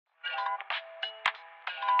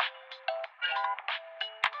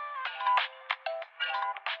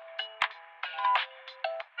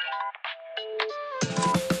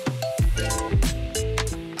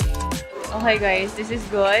Okay guys, this is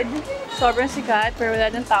good. Sobrang sikat, pero wala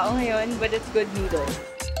ng tao ngayon, but it's good noodles.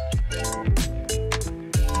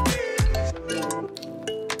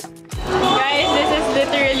 Guys, this is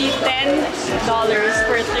literally $10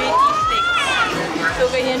 for 30 sticks. So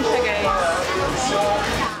ganyan siya guys.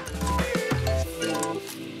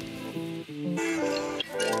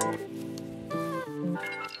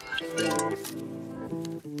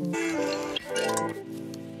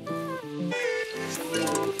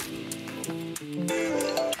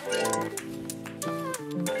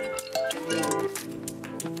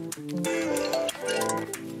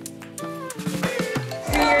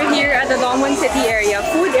 The DongMen City area,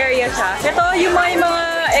 food area siya. Ito yung mga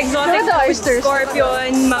exotic food,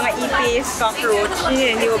 scorpion, mga ipis, cockroach,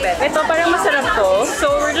 hindi mo bet. Ito parang masarap to.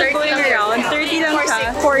 So we're just going around. 30 lang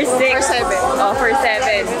siya. 4-6. 4-7. Oh,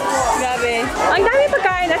 4-7. Grabe. Ang dami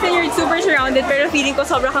pagkain. As in, you're super surrounded, pero feeling ko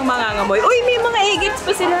sobrang kang mangangamoy. Uy, may mga eggs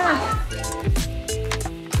pa sila.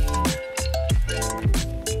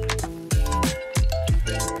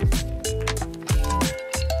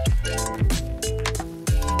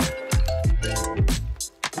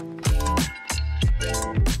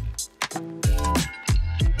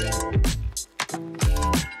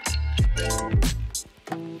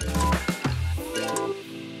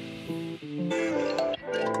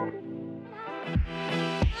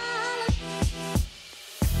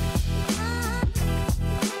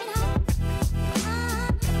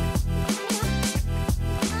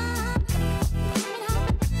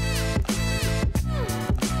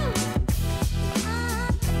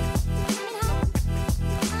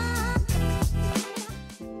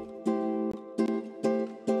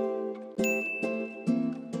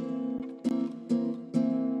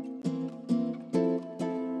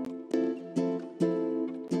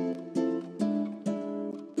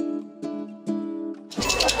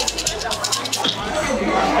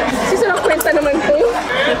 Susunod kwenta naman to.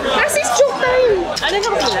 Kasi it's joke time! Ano yung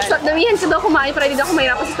kapilan? So, damihan ka daw kumain para hindi daw ako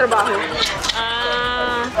mahirapan sa trabaho.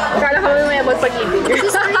 Akala ka may mayabot pag-ibig.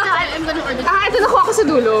 Ito nakuha ko sa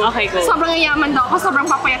dulo. Okay, good. Sobrang yayaman daw ako, sobrang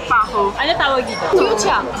papayat pa ako. Ano tawag dito?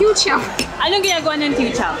 Q-cham. Q-cham. Anong ginagawa ng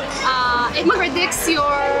Q-cham? It predicts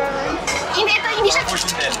your... Hindi siya...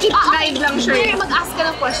 I-guide lang siya. Hindi, mag-ask ka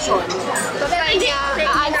ng question. So, try niya,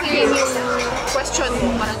 a-answerin yung question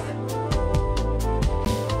mo.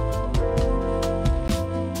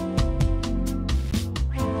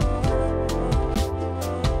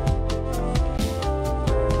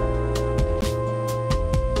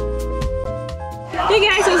 Hey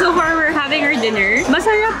guys, so far we're having our dinner.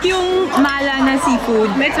 Masarap yung mala na seafood.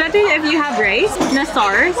 It's better if you have rice na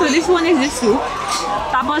star. So this one is the soup.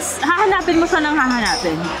 Tapos hahanapin mo siya ng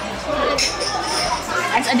hahanapin.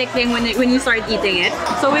 It's addicting when you start eating it.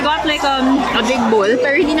 So we got like a big bowl.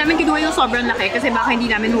 Pero hindi namin kinuha yung sobrang laki kasi baka hindi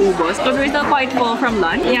namin huubos. But we're still quite full from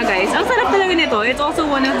lunch. Yeah guys, ang sarap talaga nito. It's also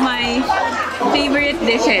one of my favorite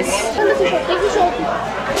dishes.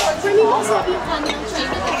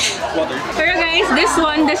 Pero guys, this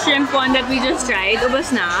one, the shrimp one that we just tried,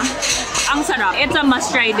 ubos na. Ang sarap. It's a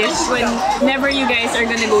must-try dish whenever you guys are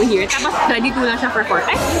gonna go here. Tapos, ready to lang siya for 4.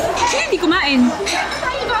 Ay! Hindi kumain!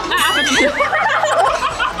 Apat na siya.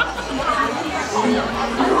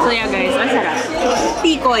 So yeah guys, ang sarap.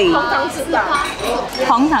 Tikoy.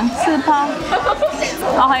 Hongtang supa.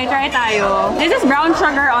 Okay, try tayo. This is brown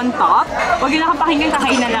sugar on top. Huwag yun nakapakinggan,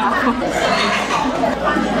 kakain na lang ako.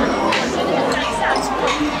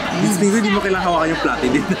 Tingnan, hindi mo kailangan hawakan yung plato,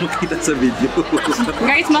 hindi na makita sa video.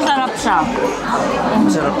 Guys, masarap siya.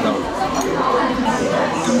 Masarap daw.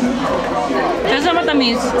 Kasi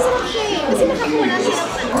matamis.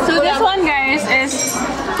 So this one guys is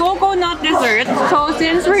coconut dessert. So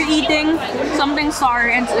since we're eating something sour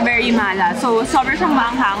and it's very mala, so sobrang siyang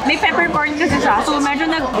maanghang. May peppercorn kasi siya, so medyo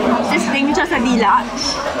nag-sting siya sa dila.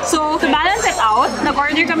 So to balance it out,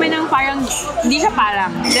 nag-order kami ng parang, hindi siya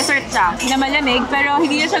parang, dessert siya, na malamig, pero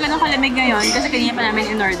hindi na siya ganun kalamig ngayon kasi kanina pa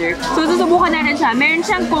namin in-order. So susubukan natin siya. Meron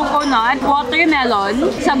siyang coconut, watermelon,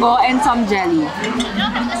 sago, and some jelly.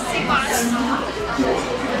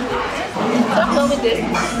 Sarap daw with this.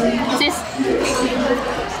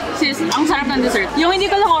 Sis, ang sarap ng dessert. Yung hindi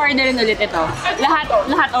ko lang orderin ulit ito.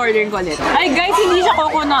 Lahat orderin ko ulit. Ay guys, hindi siya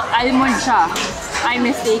coconut, almond siya. I'm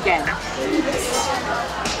mistaken.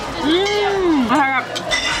 Masarap.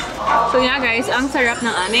 So yeah guys, ang sarap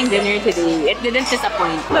ng aming dinner today. It didn't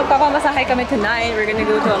disappoint. Magpapamasahe kami tonight. We're gonna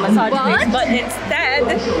go to a massage place. But instead,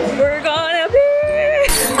 we're gonna be...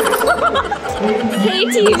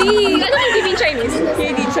 KTV! Ano yung TV in Chinese?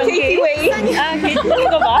 KTV. KTV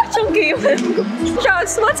ko ba? Chongki.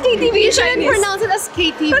 Charles, what's KTV in Chinese? You shouldn't pronounce it as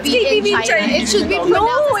KTV in China. It should be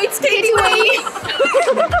pronounced as KTV.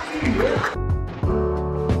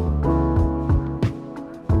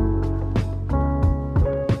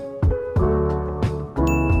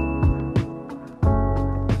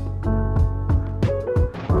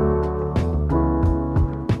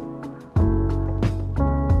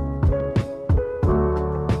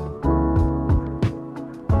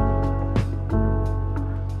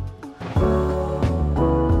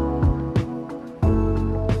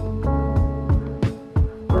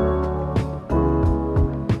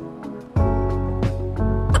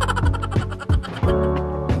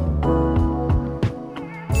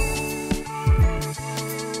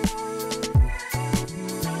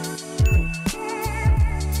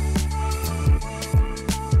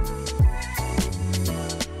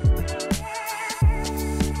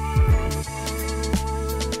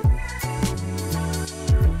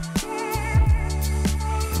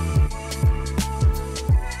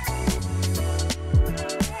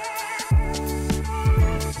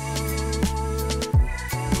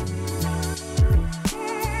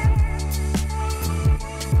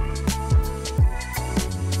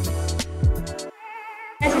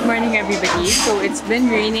 morning, everybody. So it's been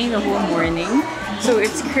raining the whole morning. So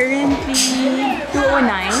it's currently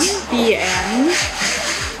 2:09 p.m.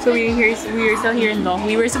 So we are still here in Dong.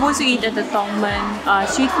 We were supposed to eat at the DongMen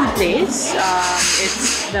street food place.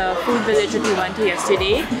 It's the food village that we went to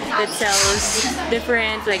yesterday that sells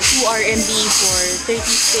different like 2 RMB for 30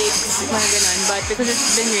 steaks, mga ganon. But because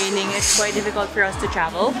it's been raining, it's quite difficult for us to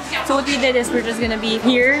travel. So what we did is we're just gonna be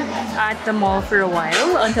here at the mall for a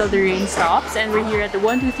while until the rain stops, and we're here at the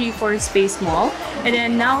 1234 Space Mall. And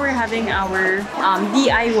then now we're having our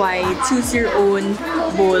DIY choose your own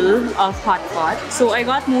bowl of hot pot. So I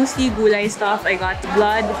got mostly gulay stuff. I got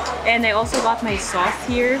blood, and I also got my sauce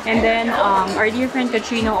here. And then our dear friend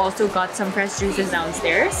Katrina also got some fresh juices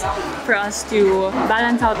downstairs for us to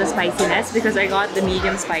balance out the spiciness because I got the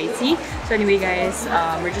medium spicy. So anyway guys,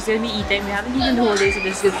 we're just gonna be eating. We haven't eaten the whole day, so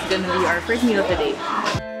this is gonna be our first meal of the day.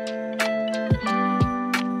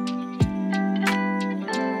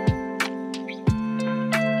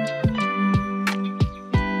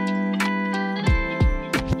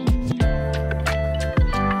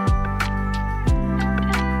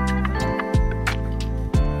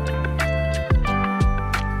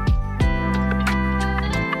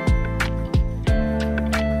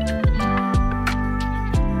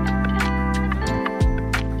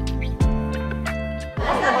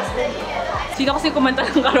 Sino kasi kumanta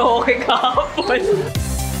ng karaoke kahapon?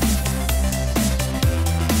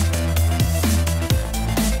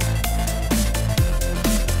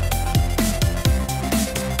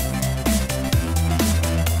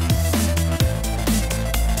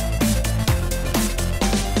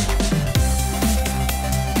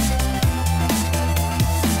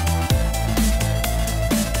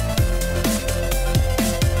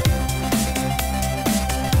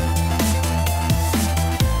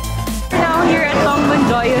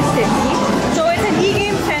 Joyous City. So it's an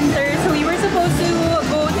e-game center. So we were supposed to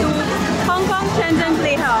go to Hong Kong Shenzhen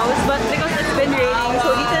Playhouse, but because it's been raining,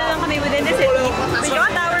 so dito na lang kami within the city. We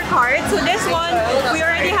got our card. So this one, we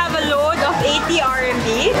already have a load of 80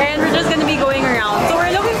 RMB, and we're just gonna be going around. So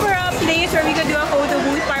we're looking for a place where we could do a photo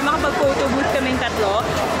booth para makapag-photo booth kaming tatlo.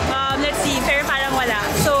 Let's see, pero parang wala.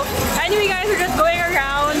 So anyway guys, we're just going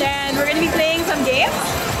around and we're gonna be playing some games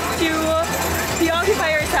to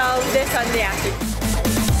preoccupy ourselves this Sunday afternoon.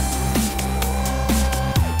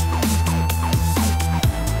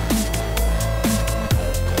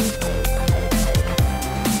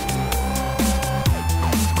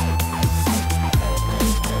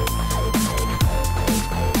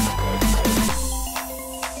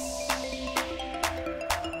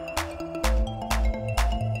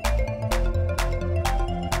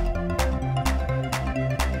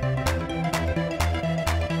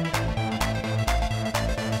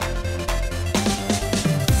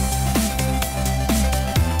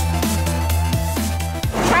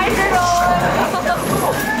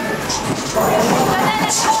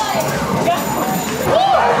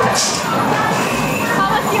 How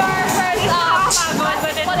was your first pagod, but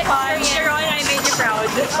it's fun. Sharon, I made you proud.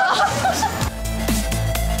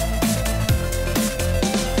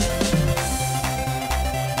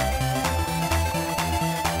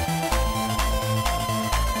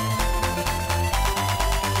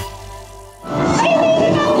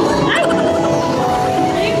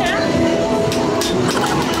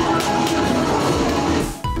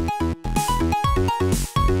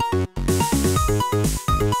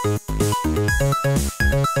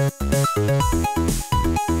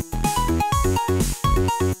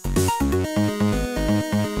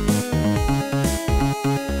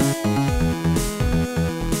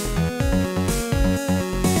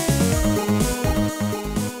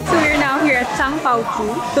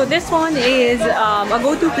 So this one is a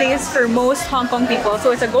go-to place for most Hong Kong people.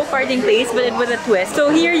 So it's a go-karting place, but with a twist. So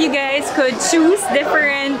here you guys could choose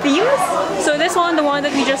different themes. So this one, the one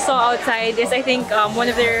that we just saw outside, is I think one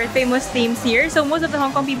of their famous themes here. So most of the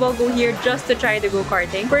Hong Kong people go here just to try the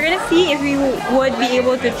go-karting. We're gonna see if we would be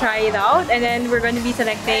able to try it out, and then we're gonna be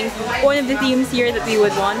selecting one of the themes here that we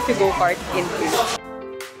would want to go-kart into.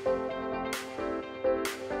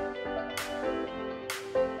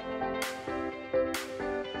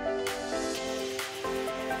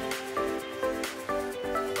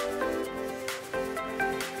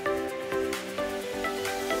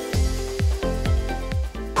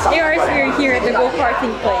 We're here at the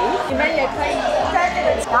go-karting place. 你们也可以在那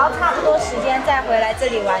个，然后差不多时间再回来这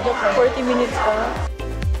里玩就可以。40 minutes pa.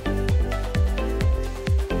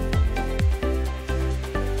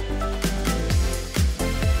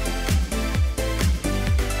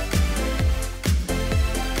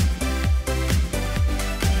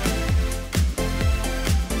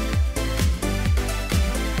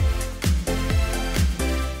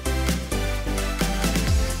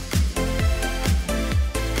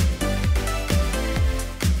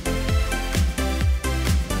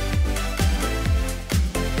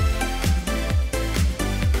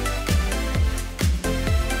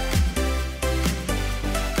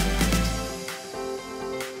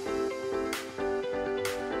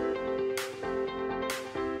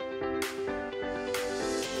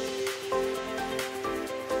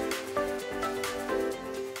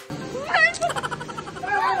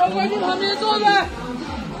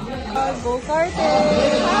 GoKart!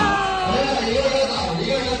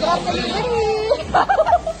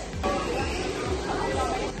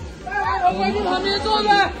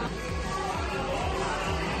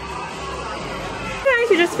 Guys,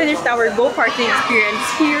 we just finished our go-karting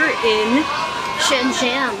experience here in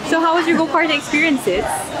Shenzhen. So how was your go-karting experiences?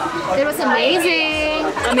 It was amazing.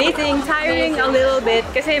 Amazing, tiring a little bit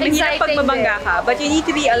kasi mahirap pag mabangga ka, but you need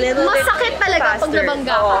to be a little bit masakit talaga faster. pag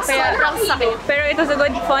nabangga ka. Sobrang sakit. Pero it was a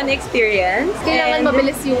good, fun experience. Kailangan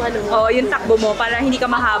mabilis yung ano. Yung takbo mo para hindi ka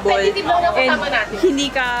mahabol. And hindi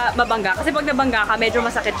ka mabangga. Kasi pag nabangga ka, medyo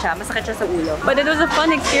masakit siya. Masakit siya sa ulo. But it was a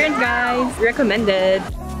fun experience, guys. Recommended.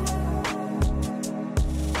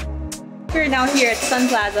 We're now here at Sun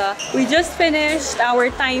Plaza. We just finished our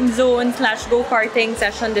time zone / go-karting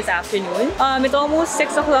session this afternoon. It's almost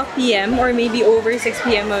 6 o'clock p.m. or maybe over 6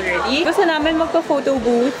 p.m. already. Gusto namin magpa-photo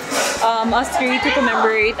booth us three to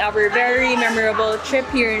commemorate our very memorable trip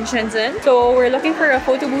here in Shenzhen. So we're looking for a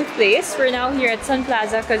photo booth place. We're now here at Sun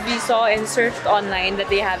Plaza because we saw and searched online that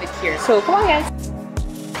they have it here. So come on, guys.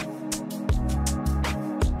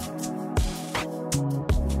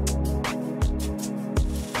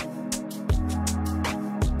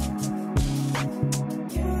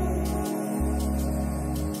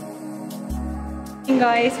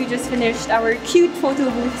 Guys, we just finished our cute photo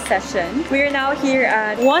booth session. We are now here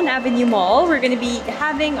at 1 Avenue Mall. We're gonna be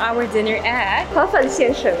having our dinner at Hot Pot place.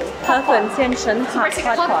 Hot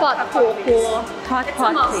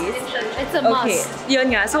pot place. It's a must. Okay, yun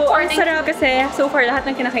nga. So, ang sarap kasi so far lahat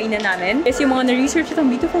ng kinakainan namin is yung mga na-research itong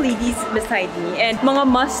beautiful ladies beside me and mga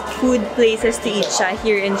must food places to eat siya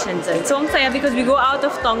here in Shenzhen. So, ang saya because we go out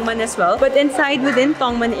of DongMen as well. But inside within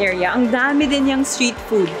DongMen area, ang dami din yung street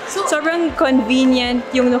food. Sobrang convenient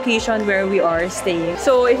yung location where we are staying.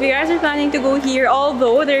 So if you guys are planning to go here,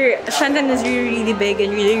 although Shenzhen is really big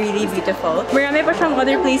and really beautiful, marami pa siyang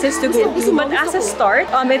other places to go to. But as a start,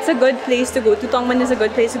 it's a good place to go to. DongMen is a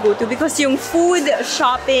good place to go to because yung food,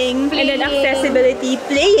 shopping, and then accessibility,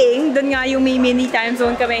 playing, dun nga yung may mini time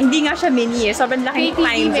zone kami. Hindi nga siya mini eh. Sobrang laking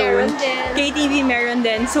time zone. KTV meron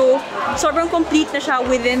din. So sobrang complete na siya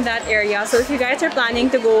within that area. So if you guys are planning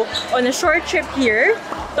to go on a short trip here,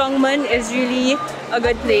 DongMen is really a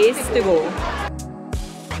good place to go.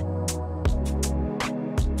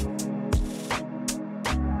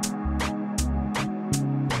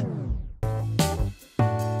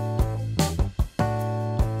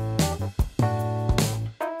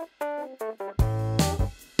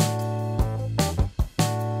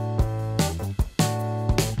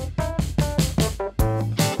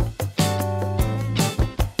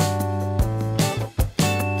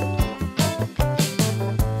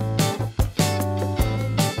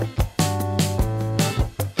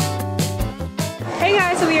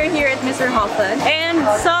 And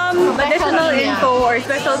some additional info or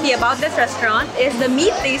specialty about this restaurant is the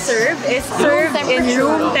meat they serve is served in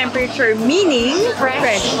room temperature, meaning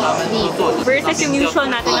fresh meat. Versus yung usual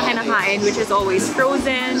natin na kinakain, which is always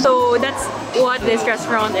frozen. So that's what this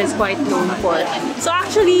restaurant is quite known for. So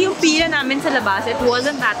actually, yung pila namin sa labas, it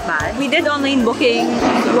wasn't that bad. We did online booking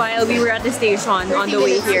while we were at the station on the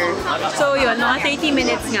way here. So yun, mga 30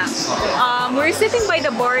 minutes nga. We're sitting by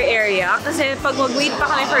the bar area kasi pag mag-wait pa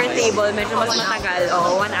kami for a table, medyo mas matagal,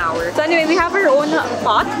 1 hour. So anyway, we have our own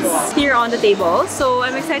pots here on the table. So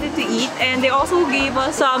I'm excited to eat. And they also gave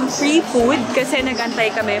us some free food kasi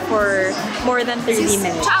nag-antay kami for more than 30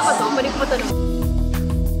 minutes.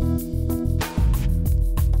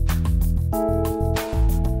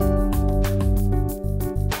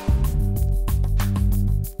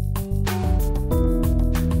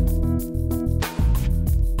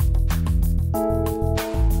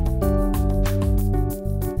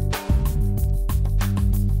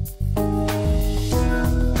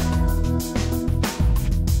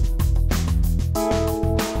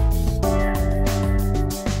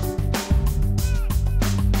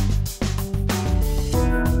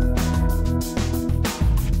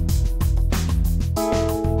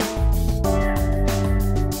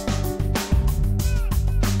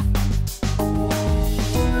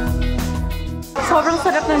 Sobrang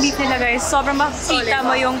sarap ng beef nila, guys. Sobrang makikita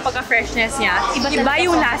mo yung pagka-freshness niya. Iba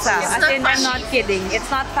yung lasa. As in, I'm not kidding.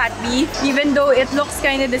 It's not fat beef. Even though it looks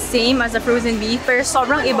kind of the same as a frozen beef, pero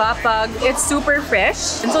sobrang iba pag it's super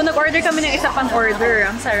fresh. And so, nag-order kami ng isa pang order.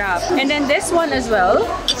 Ang sarap. And then this one as well.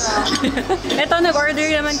 Ito,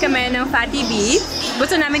 nag-order naman kami ng fatty beef.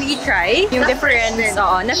 Gusto namin i-try yung difference.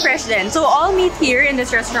 Na fresh din. So, all meat here in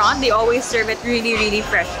this restaurant, they always serve it really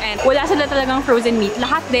fresh. And wala sila talagang frozen meat.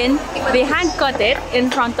 Lahat din, they hand-cut it in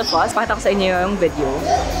front of us. Pakita ko sa inyo yung video.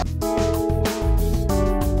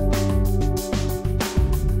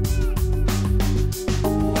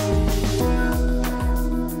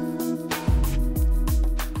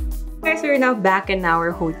 now back in our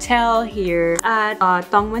hotel here at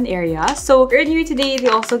DongMen area. So earlier today, they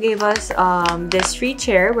also gave us this free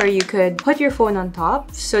chair where you could put your phone on top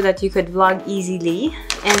so that you could vlog easily.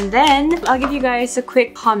 And then I'll give you guys a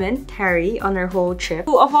quick commentary on our whole trip.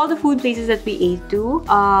 So of all the food places that we ate to,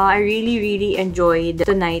 I really enjoyed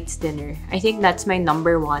tonight's dinner. I think that's my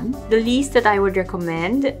number one. The least that I would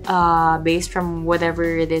recommend, based from whatever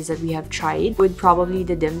it is that we have tried, would probably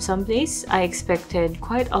the dim sum place. I expected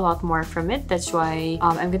quite a lot more from it. That's why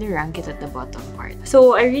I'm gonna rank it at the bottom part.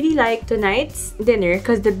 So I really liked tonight's dinner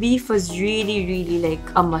because the beef was really like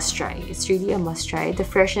a must try. It's really a must try. The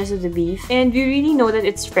freshness of the beef, and we really know that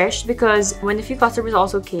it's fresh because when a few customers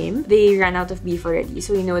also came, they ran out of beef already.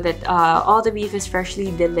 So we know that all the beef is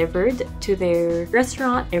freshly delivered to their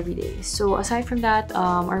restaurant every day. So aside from that,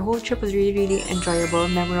 our whole trip was really enjoyable,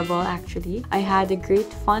 memorable actually. I had a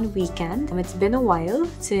great fun weekend. It's been a while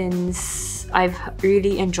since I've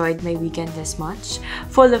really enjoyed my weekend this much.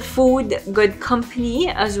 Full of food, good company,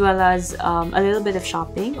 as well as a little bit of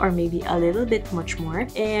shopping, or maybe a little bit much more.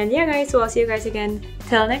 And yeah guys, so I'll see you guys again.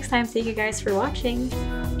 Till next time, thank you guys for watching.